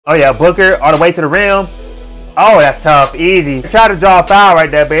Oh yeah, Booker all the way to the rim. Oh, that's tough. Easy. Try to draw a foul right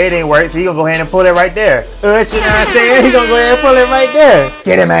there, but it didn't work. So he gonna go ahead and pull it right there. You know what I'm saying? He gonna go ahead and pull it right there.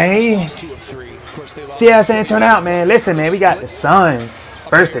 Get it, man. See how it's gonna turn out, man. Listen, man, we got the Suns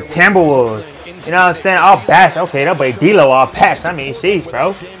versus the Timberwolves. You know what I'm saying? All bats. Okay, that boy D-Lo all packs. I mean, sheesh,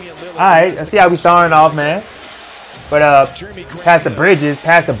 bro. Alright, let's see how we starting off, man. But past the Bridges,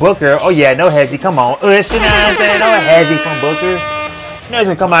 past the Booker. Oh yeah, no hezzy. Come on. You know what I'm saying? No hezzy from Booker. You know he's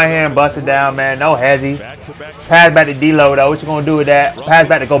gonna come out here and bust it down, man. No hezzy. Pass back to D-Lo though. What you gonna do with that? Pass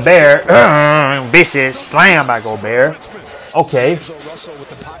back to Gobert. Vicious slam by Gobert. Okay.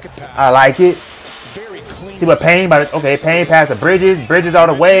 I like it. See what Payne by the, okay, Payne past the Bridges. Bridges all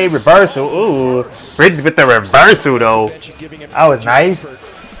the way. Reversal. Ooh. Bridges with the reversal though. That was nice.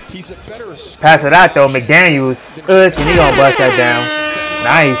 Pass it out though. McDaniels. And he gonna bust that down.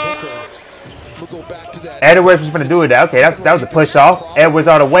 Nice. Edwards was gonna do it that. Okay, that was a push off. Edwards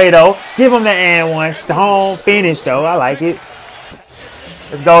all the way though. Give him the and one. Stone finish though. I like it.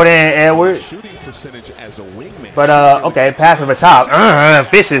 Let's go then, Edwards. But okay, pass over the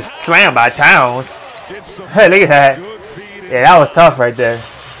top. Vicious slam by Towns. Hey, look at that. Yeah, that was tough right there.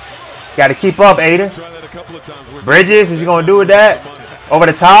 Got to keep up, Aiden. Bridges, what you gonna do with that? Over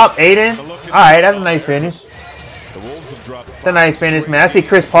the top, Aiden. All right, that's a nice finish. It's a nice finish, man. I see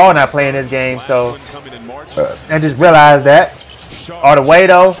Chris Paul not playing this game, so I just realized that. All the way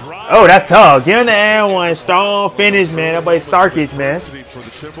though. Oh, that's tough. Give him the and one. Strong finish, man. That boy Sarkic, man.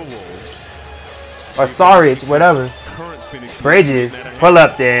 Or Sarich, whatever. Bridges. Pull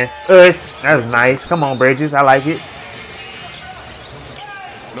up then. That was nice. Come on, Bridges. I like it.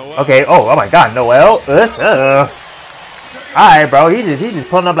 Okay. Oh my God, Noel. Alright, bro. He just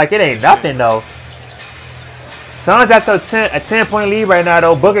pulling up like it ain't nothing though. Suns after a 10-point lead right now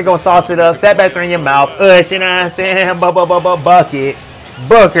though. Booker gonna sauce it up. Step back in your mouth. You know what I'm saying? Bucket.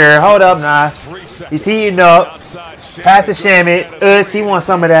 Booker, hold up now. He's heating up. Pass to Shamit. He wants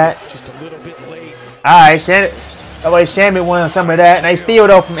some of that. Alright, Shamit. That way Shamit wants some of that. Nice steal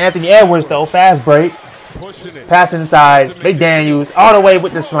though from Anthony Edwards though. Fast break. Passing inside. Big Daniels all the way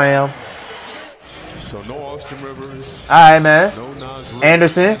with the slam. Alright, man.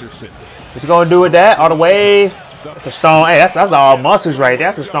 Anderson. What you gonna do with that? All the way. That's a strong. Hey, that's all muscles right there.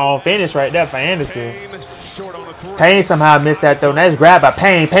 That's a strong finish right there for Anderson. Payne somehow missed that though. Nice grab by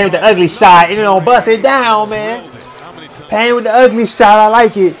Payne. Payne with the ugly shot. And he don't bust it down, man. Payne with the ugly shot. I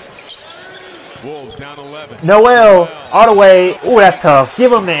like it. Noel all the way. Ooh, that's tough.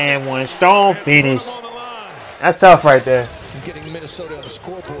 Give him the and one. Strong finish. That's tough right there.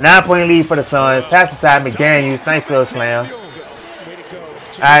 9-point lead for the Suns. Pass aside McDaniels. Nice little slam.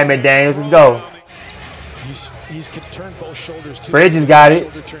 All right, McDaniels, let's go. Bridges got it.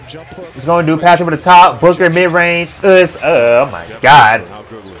 He's going to do pass over the top. Booker mid-range. Oh, my God.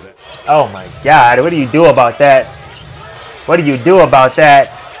 Oh, my God. What do you do about that? What do you do about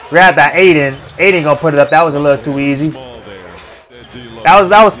that? Grab that Aiden. Aiden going to put it up. That was a little too easy.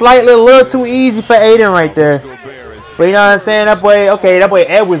 That was slightly a little too easy for Aiden right there. But you know what I'm saying? That boy, okay, that boy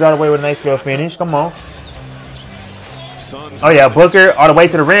Edwards all the way with a nice little finish. Come on. Oh, yeah, Booker all the way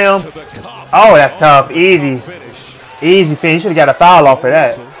to the rim. Oh, that's tough. Easy. Easy finish. Should have got a foul off of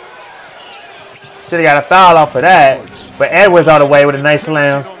that. Should have got a foul off of that. But Edwards all the way with a nice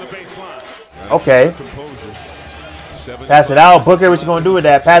slam. Okay. Pass it out. Booker, what you going to do with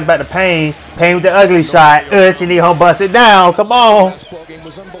that? Pass back to Payne. Payne with the ugly shot. You need home bust it down. Come on.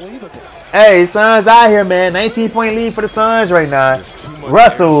 Hey, Suns out here, man. 19-point lead for the Suns right now.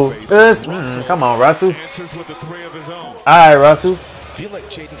 Russell. Come on, Russell. All right, Russell.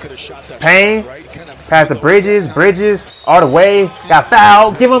 Payne. Pass the Bridges. Bridges all the way. Got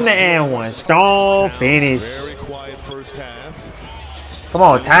fouled. Give him the and one. Strong finish. Come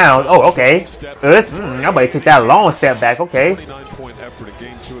on, Towns. Oh, okay. Nobody took that long step back. Okay.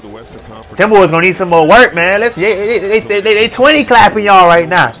 Timberwolves gonna need some more work, man. They 20 clapping y'all right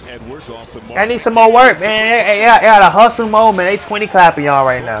now. I need some more work, man. They got a hustle mode, man. They 20 clapping y'all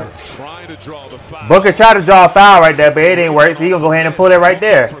right now. Booker tried to draw a foul right there, but it didn't work, so he gonna go ahead and pull it right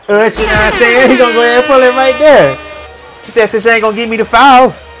there. You know what I'm saying? He gonna go ahead and pull it right there. He said, since you ain't gonna give me the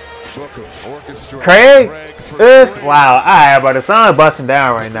foul. Craig? Wow. All right, bro. The sun's busting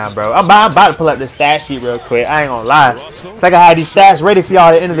down right now, bro. I'm about to pull up this stat sheet real quick. I ain't gonna lie. It's like I had these stats ready for y'all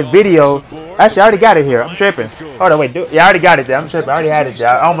at the end of the video. Actually, I already got it here. I'm tripping. Hold on, wait. Yeah, I already got it there. I'm tripping. I already had it there.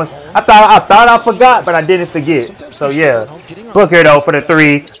 I thought I forgot, but I didn't forget. So yeah, Booker though for the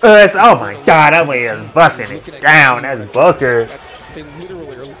three. Oh my God, that way is busting it down. That's Booker.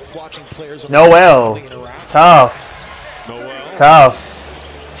 Noel, tough.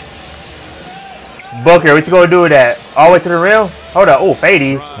 Booker, what you gonna do with that? All the way to the rim? Hold up. Oh,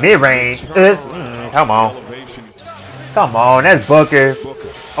 Fady. Mid-range. Come on. Come on. That's Booker.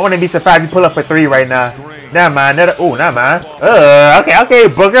 I wouldn't be surprised if you pull up for 3 right now. Never mind. Oh, never mind. Okay.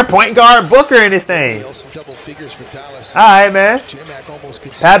 Booker. Point guard Booker in this thing. Alright, man.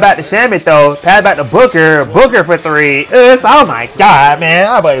 Pass back to Shamit, though. Pass back to Booker. Booker for 3. Oh, my God, man.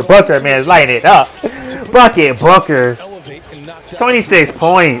 How about Booker, man? Is lighting it up. Bucket Booker. 26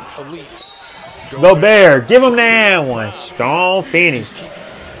 points. Gobert, give him that one. Strong finish.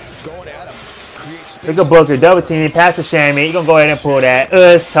 Look at Booker, double team, pass to Shammy. You're going to go ahead and pull that.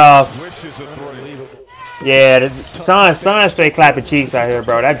 It's tough. Yeah, the sun straight clapping cheeks out here,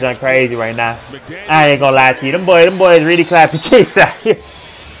 bro. That junk crazy right now. I ain't going to lie to you. Them boys really clapping cheeks out here.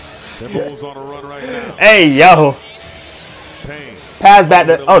 Hey, yo. Pass back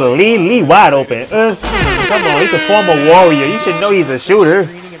to, the Lee wide open. Come on, he's a former Warrior. You should know he's a shooter.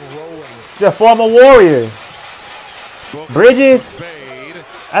 He's a former Warrior. Bridges?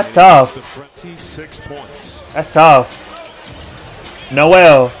 That's tough. That's tough.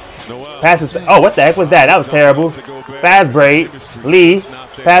 Noel. Passes. Oh, what the heck was that? That was terrible. Fast break. Lee.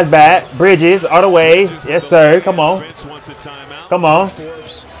 Pass back. Bridges all the way. Yes, sir. Come on. Come on.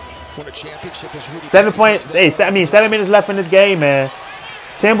 7 points. Hey, 7 minutes left in this game, man.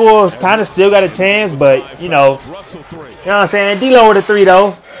 Timberwolves kind of still got a chance, but you know what I'm saying. D-Lo with a 3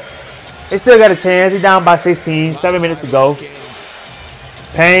 though. They still got a chance. He's down by 16. 7 minutes to go.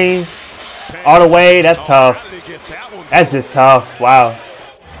 Payne all the way. That's tough. That's just tough. Wow.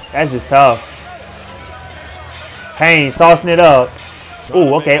 That's just tough. Payne saucing it up.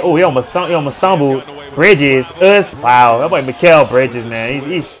 Oh, okay. Oh, he almost stumbled. Bridges. Wow. That boy Mikal Bridges, man.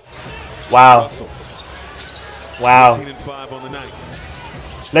 He's wow. Wow.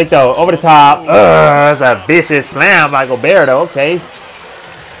 Look though, over the top. That's a vicious slam by Gobert though. Okay.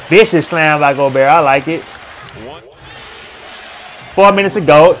 Vicious slam by Gobert. I like it. 4 minutes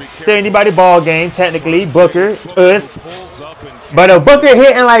ago. Still anybody ball game, technically. Booker. But if Booker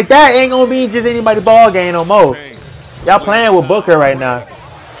hitting like that, ain't gonna be just anybody ball game no more. Y'all playing with Booker right now.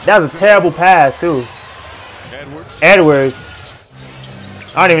 That was a terrible pass too. Edwards.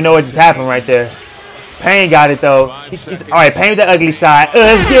 I don't even know what just happened right there. Payne got it though. Alright, Payne with the ugly shot.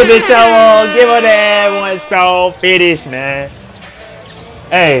 Let's give it to him. Give her that one strong finish, man.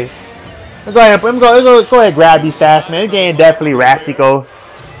 Hey. Go ahead and grab these stats, man. This game definitely Rapstico.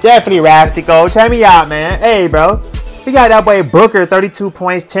 Definitely Rapstico. Check me out, man. Hey, bro. We got that boy Booker, 32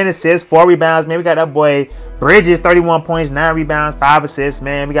 points, 10 assists, 4 rebounds, man. We got that boy Bridges, 31 points, 9 rebounds, 5 assists,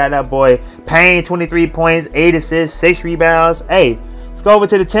 man. We got that boy Payne, 23 points, 8 assists, 6 rebounds. Hey, let's go over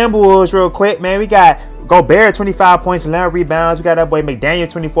to the Timberwolves real quick, man. We got Gobert, 25 points, 11 rebounds. We got that boy McDaniel,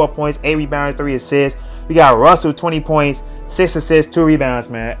 24 points, 8 rebounds, 3 assists. We got Russell, 20 points, 6 assists, 2 rebounds,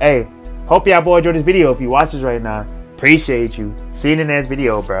 man. Hey, hope y'all boy enjoyed this video. If you watch this right now, appreciate you. See you in the next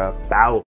video, bro. Out.